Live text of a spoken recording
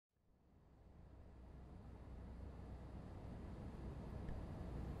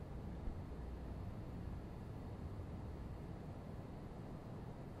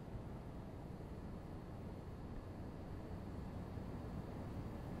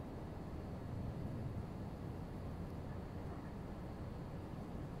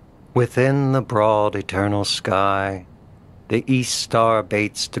Within the broad eternal sky, the east star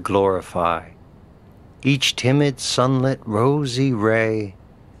bates to glorify each timid sunlit rosy ray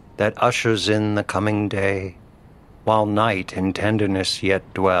that ushers in the coming day, while night in tenderness yet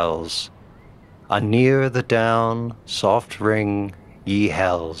dwells. Anear the down soft ring, ye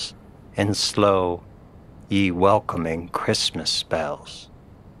hells, and slow, ye welcoming Christmas bells.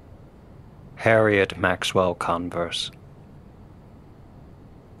 Harriet Maxwell Converse.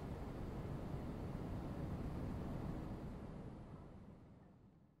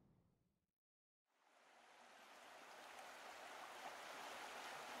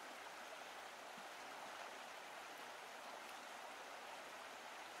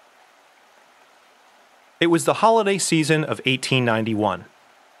 It was the holiday season of 1891.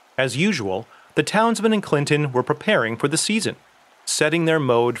 As usual, the townsmen in Clinton were preparing for the season, setting their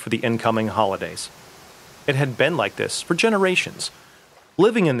mode for the incoming holidays. It had been like this for generations.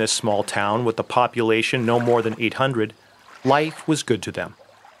 Living in this small town with a population no more than 800, life was good to them.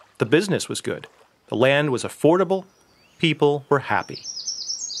 The business was good. The land was affordable. People were happy.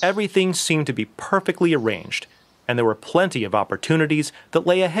 Everything seemed to be perfectly arranged, and there were plenty of opportunities that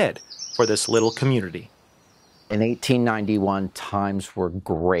lay ahead for this little community. In 1891, times were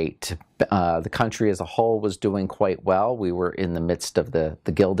great. The country as a whole was doing quite well. We were in the midst of the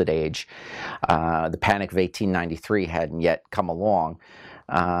Gilded Age. The Panic of 1893 hadn't yet come along.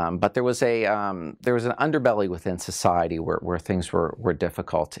 But there was an underbelly within society where things were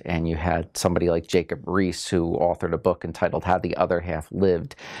difficult, and you had somebody like Jacob Riis, who authored a book entitled How the Other Half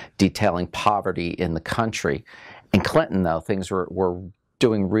Lived, detailing poverty in the country. In Clinton, though, things were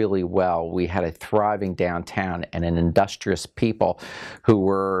doing really well. We had a thriving downtown and an industrious people who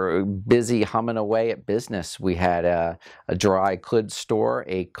were busy humming away at business. We had a dry goods store,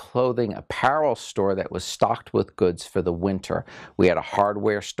 a clothing apparel store that was stocked with goods for the winter. We had a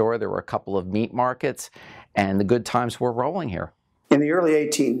hardware store. There were a couple of meat markets, and the good times were rolling here. In the early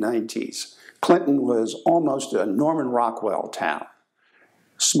 1890s, Clinton was almost a Norman Rockwell town.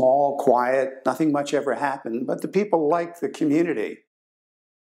 Small, quiet, nothing much ever happened, but the people liked the community.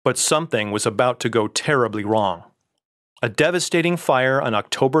 But something was about to go terribly wrong. A devastating fire on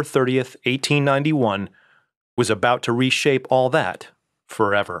October 30th, 1891, was about to reshape all that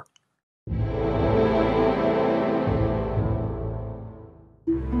forever.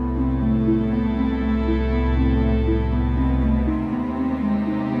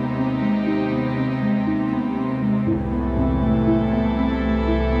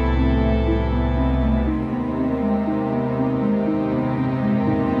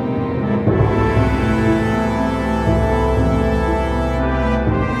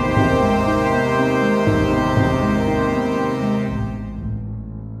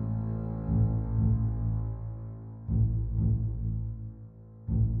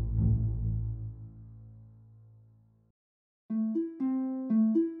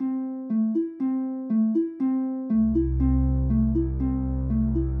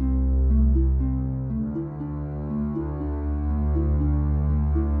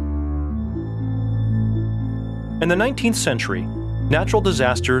 In the 19th century, natural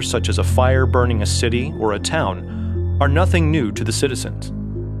disasters such as a fire burning a city or a town are nothing new to the citizens.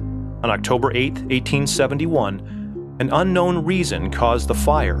 On October 8, 1871, an unknown reason caused the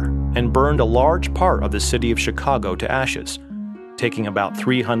fire and burned a large part of the city of Chicago to ashes, taking about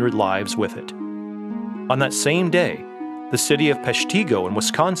 300 lives with it. On that same day, the city of Peshtigo in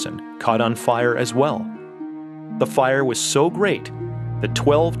Wisconsin caught on fire as well. The fire was so great that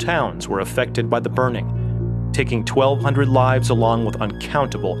 12 towns were affected by the burning, taking 1,200 lives along with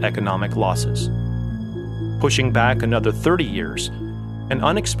uncountable economic losses. Pushing back another 30 years, an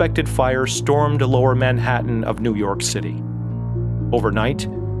unexpected fire stormed Lower Manhattan of New York City. Overnight,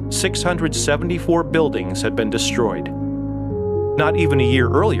 674 buildings had been destroyed. Not even a year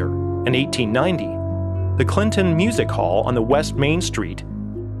earlier, in 1890, the Clinton Music Hall on the West Main Street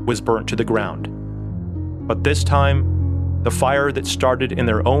was burnt to the ground. But this time, the fire that started in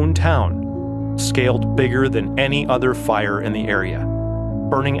their own town scaled bigger than any other fire in the area.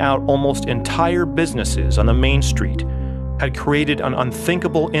 Burning out almost entire businesses on the main street had created an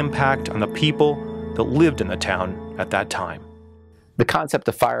unthinkable impact on the people that lived in the town at that time. The concept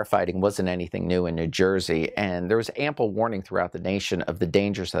of firefighting wasn't anything new in New Jersey, and there was ample warning throughout the nation of the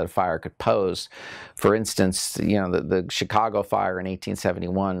dangers that a fire could pose. For instance, the Chicago fire in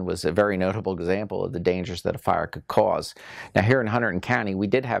 1871 was a very notable example of the dangers that a fire could cause. Now, here in Hunterdon County, we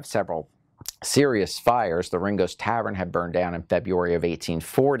did have several serious fires. The Ringo's Tavern had burned down in February of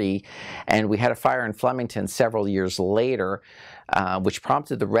 1840, and we had a fire in Flemington several years later which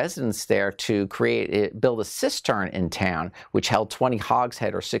prompted the residents there to build a cistern in town, which held 20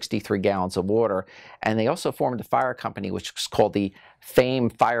 hogshead or 63 gallons of water. And they also formed a fire company, which was called the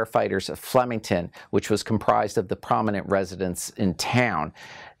Famed Firefighters of Flemington, which was comprised of the prominent residents in town.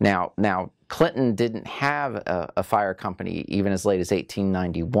 Now Clinton didn't have a fire company even as late as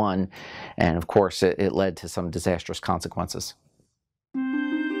 1891, and of course it led to some disastrous consequences.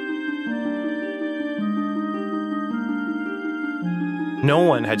 No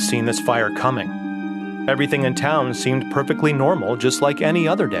one had seen this fire coming. Everything in town seemed perfectly normal, just like any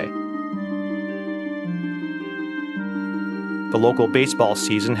other day. The local baseball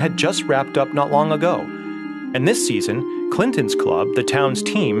season had just wrapped up not long ago, and this season, Clinton's club, the town's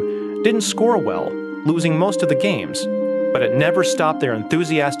team, didn't score well, losing most of the games, but it never stopped their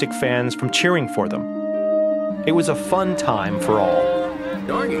enthusiastic fans from cheering for them. It was a fun time for all.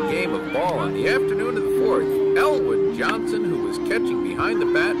 During a game of ball on the afternoon of the 4th, Elwood Johnson, who was catching behind the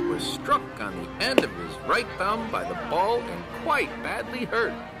bat, was struck on the end of his right thumb by the ball and quite badly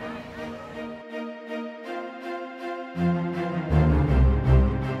hurt.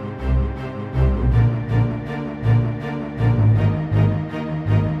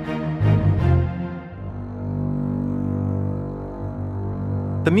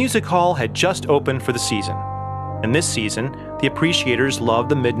 The music hall had just opened for the season, and this season, the appreciators loved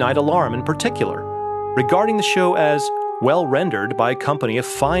the Midnight Alarm in particular, regarding the show as well rendered by a company of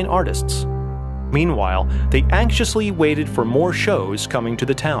fine artists. Meanwhile, they anxiously waited for more shows coming to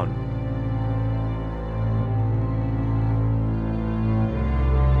the town.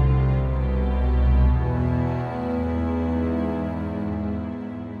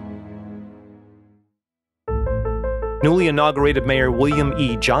 Newly inaugurated Mayor William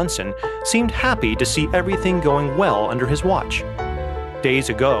E. Johnson seemed happy to see everything going well under his watch. Days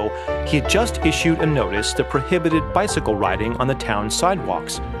ago, he had just issued a notice that prohibited bicycle riding on the town's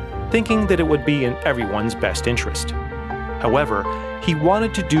sidewalks, thinking that it would be in everyone's best interest. However, he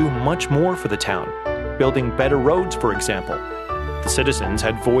wanted to do much more for the town, building better roads, for example. The citizens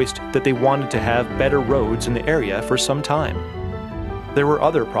had voiced that they wanted to have better roads in the area for some time. There were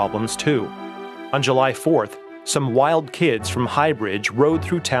other problems, too. On July 4th, some wild kids from Highbridge rode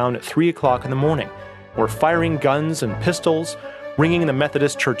through town at 3 o'clock in the morning, were firing guns and pistols, ringing the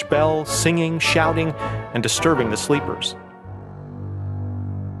Methodist church bell, singing, shouting, and disturbing the sleepers.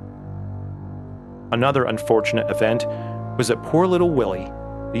 Another unfortunate event was that poor little Willie,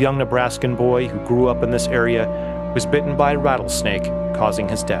 the young Nebraskan boy who grew up in this area, was bitten by a rattlesnake, causing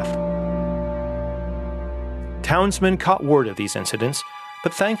his death. Townsmen caught word of these incidents,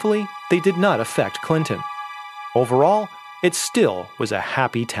 but thankfully they did not affect Clinton. Overall, it still was a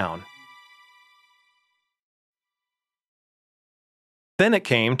happy town. Then it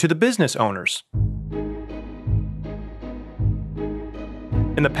came to the business owners.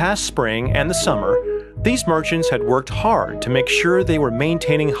 In the past spring and the summer, these merchants had worked hard to make sure they were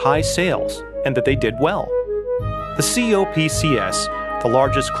maintaining high sales and that they did well. The COPCS, the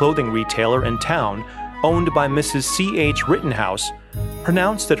largest clothing retailer in town, owned by Mrs. C.H. Rittenhouse,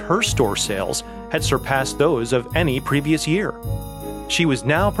 pronounced that her store sales had surpassed those of any previous year. She was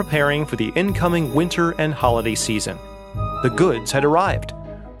now preparing for the incoming winter and holiday season. The goods had arrived.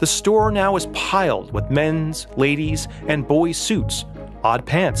 The store now was piled with men's, ladies, and boys' suits, odd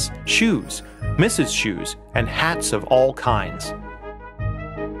pants, shoes, misses' shoes, and hats of all kinds.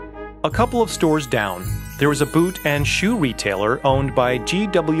 A couple of stores down, there was a boot and shoe retailer owned by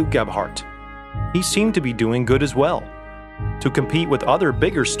G.W. Gebhardt. He seemed to be doing good as well. To compete with other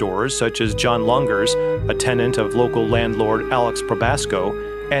bigger stores such as John Lunger's, a tenant of local landlord Alex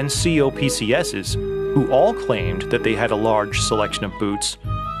Probasco, and COPCS's, who all claimed that they had a large selection of boots,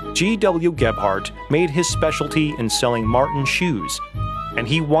 G.W. Gebhardt made his specialty in selling Martin shoes, and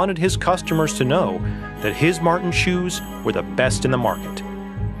he wanted his customers to know that his Martin shoes were the best in the market.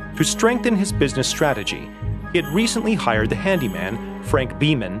 To strengthen his business strategy, he had recently hired the handyman, Frank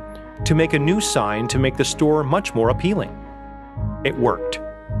Beeman, to make a new sign to make the store much more appealing. It worked.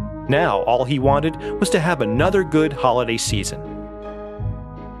 Now all he wanted was to have another good holiday season.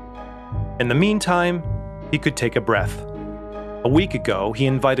 In the meantime, he could take a breath. A week ago, he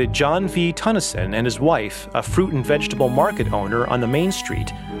invited John V. Tunnison and his wife, a fruit and vegetable market owner on the main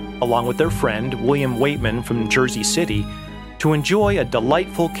street, along with their friend William Waitman from Jersey City, to enjoy a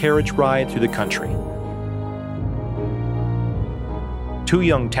delightful carriage ride through the country. Two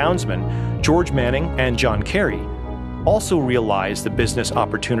young townsmen, George Manning and John Carey, also realized the business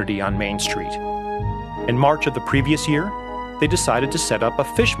opportunity on Main Street. In March of the previous year, they decided to set up a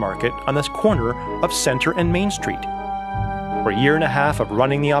fish market on this corner of Center and Main Street. For a year and a half of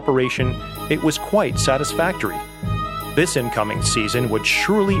running the operation, it was quite satisfactory. This incoming season would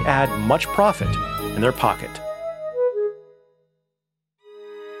surely add much profit in their pocket.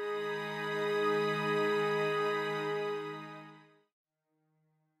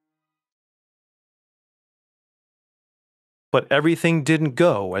 But everything didn't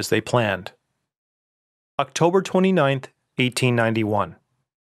go as they planned. October 29th, 1891.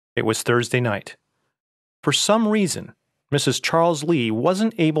 It was Thursday night. For some reason, Mrs. Charles Lee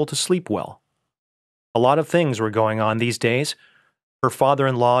wasn't able to sleep well. A lot of things were going on these days. Her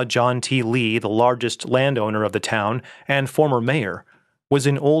father-in-law, John T. Lee, the largest landowner of the town and former mayor, was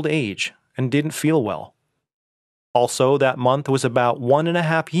in old age and didn't feel well. Also, that month was about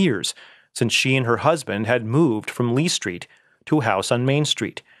 1.5 years since she and her husband had moved from Lee Street to a house on Main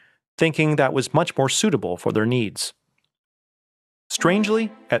Street, thinking that was much more suitable for their needs.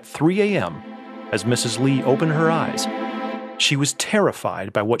 Strangely, at 3 a.m., as Mrs. Lee opened her eyes, she was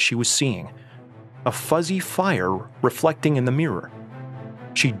terrified by what she was seeing, a fuzzy fire reflecting in the mirror.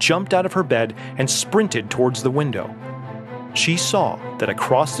 She jumped out of her bed and sprinted towards the window. She saw that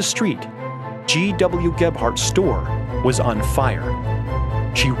across the street, G.W. Gebhardt's store was on fire.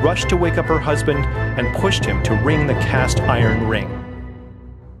 She rushed to wake up her husband and pushed him to ring the cast iron ring.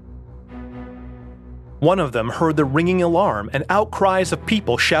 One of them heard the ringing alarm and outcries of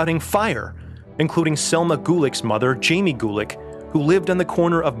people shouting fire, including Selma Gulick's mother, Jamie Gulick, who lived on the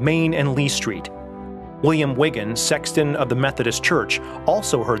corner of Main and Lee Street. William Wiggin, sexton of the Methodist Church,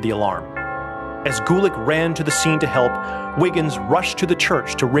 also heard the alarm. As Gulick ran to the scene to help, Wiggins rushed to the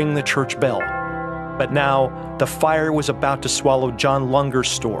church to ring the church bell. But now, the fire was about to swallow John Lunger's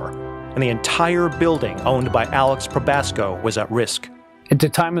store, and the entire building owned by Alex Probasco was at risk. At the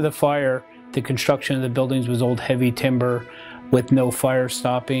time of the fire, the construction of the buildings was old heavy timber with no fire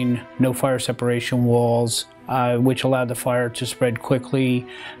stopping, no fire separation walls, which allowed the fire to spread quickly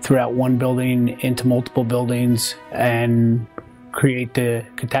throughout one building into multiple buildings and create the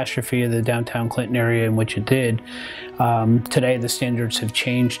catastrophe of the downtown Clinton area in which it did. Today, the standards have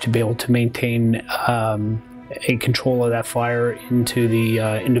changed to be able to maintain a control of that fire into the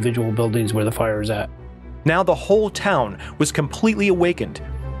individual buildings where the fire is at. Now the whole town was completely awakened.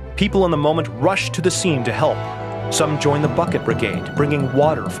 People in the moment rushed to the scene to help. Some joined the bucket brigade, bringing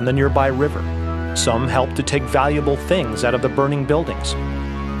water from the nearby river. Some helped to take valuable things out of the burning buildings.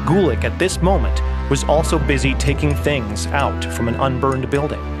 Gulick, at this moment, was also busy taking things out from an unburned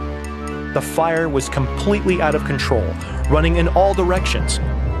building. The fire was completely out of control, running in all directions.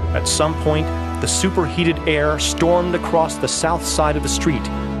 At some point, the superheated air stormed across the south side of the street,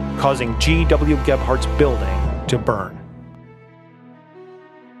 causing G.W. Gebhardt's building to burn.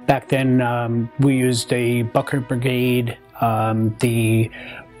 Back then, we used a bucket brigade. The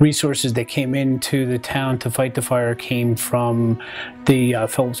resources that came into the town to fight the fire came from the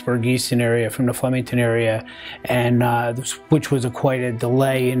Phillipsburg Easton area, from the Flemington area, and which was quite a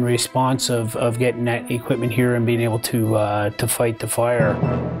delay in response of getting that equipment here and being able to fight the fire.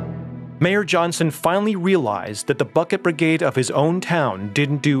 Mayor Johnson finally realized that the bucket brigade of his own town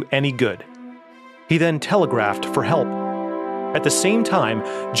didn't do any good. He then telegraphed for help. At the same time,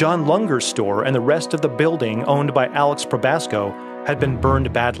 John Lunger's store and the rest of the building owned by Alex Probasco had been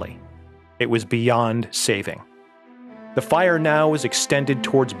burned badly. It was beyond saving. The fire now was extended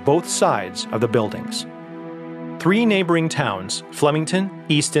towards both sides of the buildings. 3 neighboring towns, Flemington,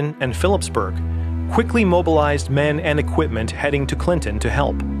 Easton, and Phillipsburg, quickly mobilized men and equipment heading to Clinton to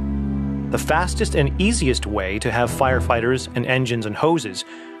help. The fastest and easiest way to have firefighters and engines and hoses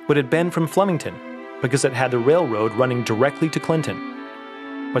would have been from Flemington, because it had the railroad running directly to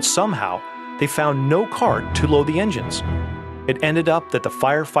Clinton. But somehow, they found no cart to load the engines. It ended up that the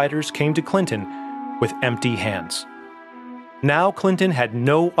firefighters came to Clinton with empty hands. Now Clinton had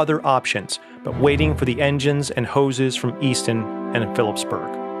no other options but waiting for the engines and hoses from Easton and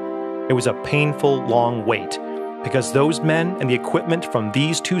Phillipsburg. It was a painful, long wait, because those men and the equipment from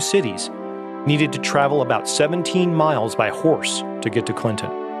these 2 cities needed to travel about 17 miles by horse to get to Clinton.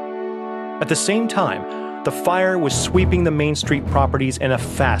 At the same time, the fire was sweeping the Main Street properties in a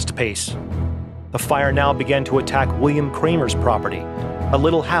fast pace. The fire now began to attack William Kramer's property, a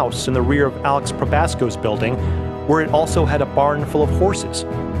little house in the rear of Alex Probasco's building, where it also had a barn full of horses.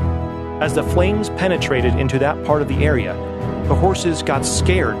 As the flames penetrated into that part of the area, the horses got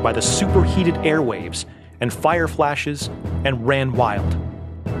scared by the superheated airwaves and fire flashes and ran wild.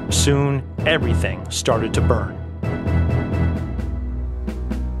 Soon, everything started to burn.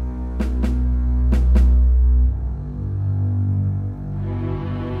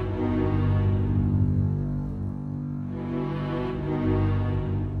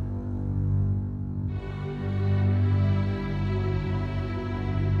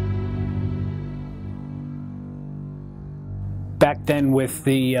 back then, with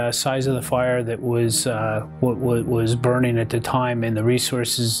the size of the fire that was what was burning at the time, and the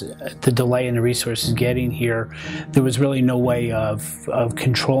resources, the delay in the resources getting here, there was really no way of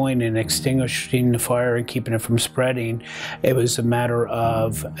controlling and extinguishing the fire and keeping it from spreading. It was a matter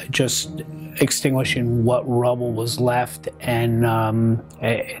of just extinguishing what rubble was left, and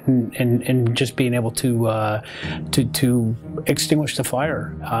just being able to extinguish the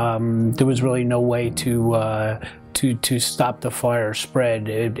fire. There was really no way to stop the fire spread.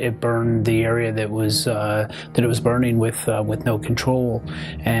 It burned the area that it was burning with no control,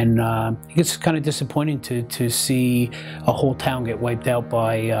 and it's kind of disappointing to see a whole town get wiped out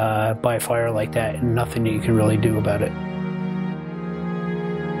by a fire like that, and nothing that you can really do about it.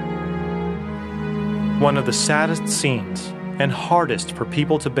 One of the saddest scenes and hardest for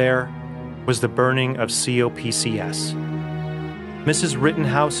people to bear was the burning of COPCS. Mrs.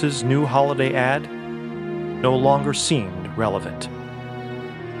 Rittenhouse's new holiday ad no longer seemed relevant.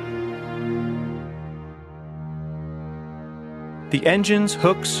 The engines,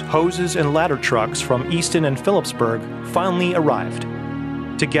 hooks, hoses, and ladder trucks from Easton and Phillipsburg finally arrived.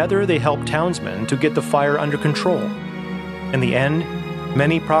 Together, they helped townsmen to get the fire under control. In the end,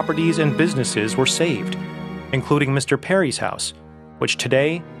 many properties and businesses were saved, including Mr. Perry's house, which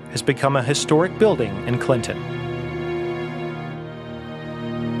today has become a historic building in Clinton.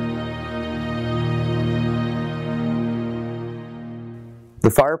 The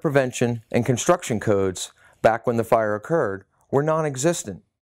fire prevention and construction codes back when the fire occurred were non-existent.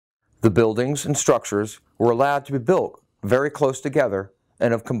 The buildings and structures were allowed to be built very close together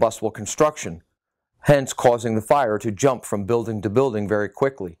and of combustible construction, hence causing the fire to jump from building to building very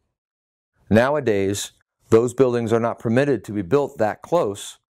quickly. Nowadays, those buildings are not permitted to be built that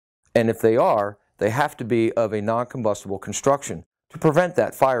close, and if they are, they have to be of a non-combustible construction to prevent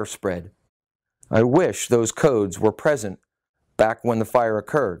that fire spread. I wish those codes were present back when the fire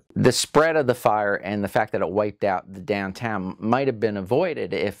occurred. The spread of the fire and the fact that it wiped out the downtown might have been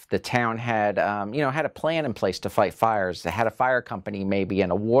avoided if the town had, had a plan in place to fight fires. They had a fire company maybe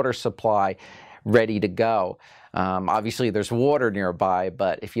and a water supply ready to go. Obviously there's water nearby,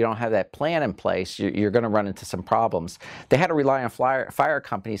 but if you don't have that plan in place, you're going to run into some problems. They had to rely on fire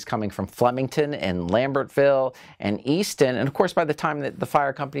companies coming from Flemington and Lambertville and Easton, and of course by the time that the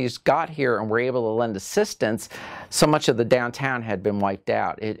fire companies got here and were able to lend assistance, so much of the downtown had been wiped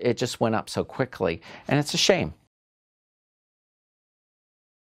out. It just went up so quickly, and it's a shame.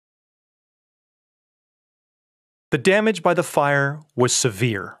 The damage by the fire was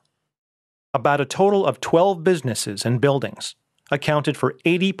severe. About a total of 12 businesses and buildings accounted for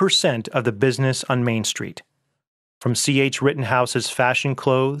 80% of the business on Main Street, from C.H. Rittenhouse's Fashion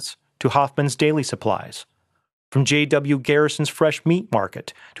Clothes to Hoffman's Daily Supplies, from J.W. Garrison's Fresh Meat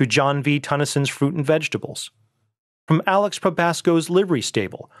Market to John V. Tonnyson's Fruit and Vegetables, from Alex Probasco's Livery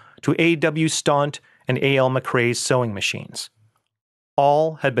Stable to A.W. Staunt and A.L. McRae's sewing machines.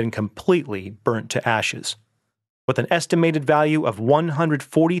 All had been completely burnt to ashes, with an estimated value of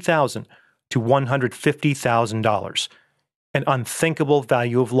 $140,000 to $150,000, an unthinkable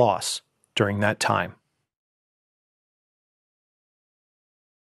value of loss during that time.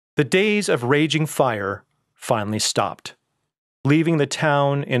 The days of raging fire finally stopped, leaving the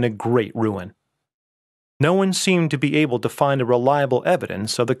town in a great ruin. No one seemed to be able to find a reliable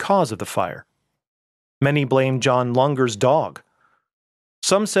evidence of the cause of the fire. Many blamed John Lunger's dog.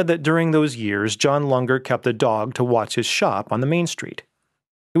 Some said that during those years, John Lunger kept a dog to watch his shop on the main street.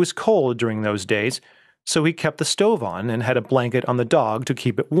 It was cold during those days, so he kept the stove on and had a blanket on the dog to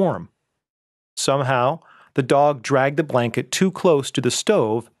keep it warm. Somehow, the dog dragged the blanket too close to the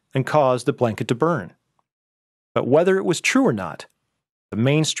stove and caused the blanket to burn. But whether it was true or not, the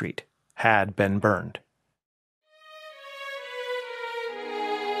main street had been burned.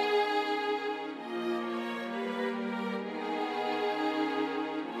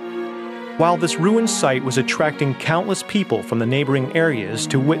 While this ruined site was attracting countless people from the neighboring areas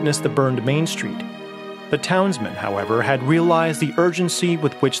to witness the burned Main Street, the townsmen, however, had realized the urgency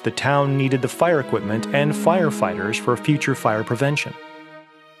with which the town needed the fire equipment and firefighters for future fire prevention.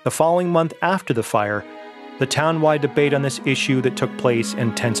 The following month after the fire, the town-wide debate on this issue that took place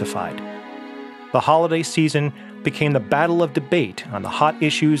intensified. The holiday season became the battle of debate on the hot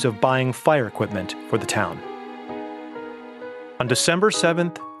issues of buying fire equipment for the town. On December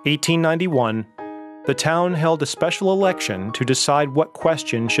 7th, 1891, the town held a special election to decide what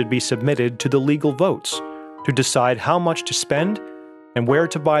question should be submitted to the legal votes, to decide how much to spend and where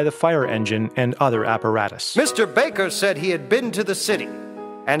to buy the fire engine and other apparatus. Mr. Baker said he had been to the city.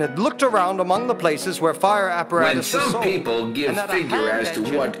 and had looked around among the places where fire apparatus When was some sold, people give and that a figure hand as to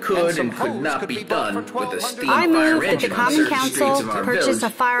engine what and could some and could hose not could be bought done for with a steam I fire move that the engine on Common certain Council streets of our purchase village, a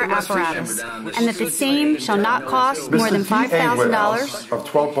fire it must apparatus, remember down the and that the street same shall not cost more than $5,000. of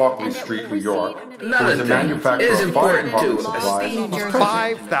 12 Barclay Street, New York, who is a Another thing manufacturer is of fire important department too.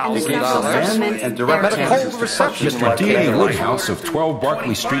 supplies, $5,000. and direct Met a cold reception. Mr. D.A. Woodhouse of 12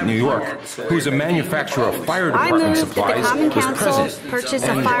 Barclay Street, New York, who is a manufacturer of fire I department move that the supplies, Common was Council present purchase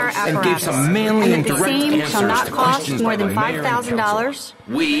a fire and gave apparatus, some manly and and that the direct same shall answers not to cost questions more by than the mayor and council. $5,000.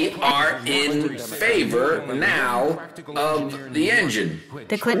 We are in favor now of the engine.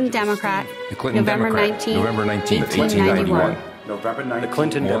 The Clinton Democrat, The Clinton November Democrat, 19, November 19th, 1891. November 19th, The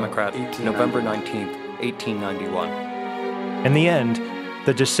Clinton Democrat, November 19th, 1891. In the end,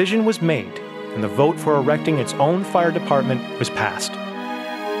 the decision was made, and the vote for erecting its own fire department was passed.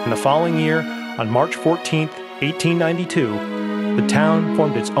 In the following year, on March 14, 1892, the town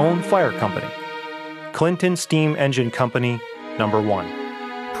formed its own fire company, Clinton Steam Engine Company, No.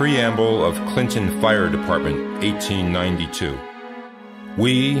 1. Preamble of Clinton Fire Department, 1892.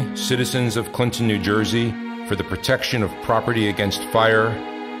 We, citizens of Clinton, New Jersey, for the protection of property against fire,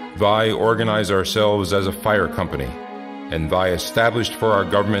 thy organize ourselves as a fire company, and thy established for our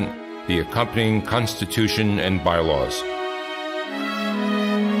government the accompanying constitution and bylaws.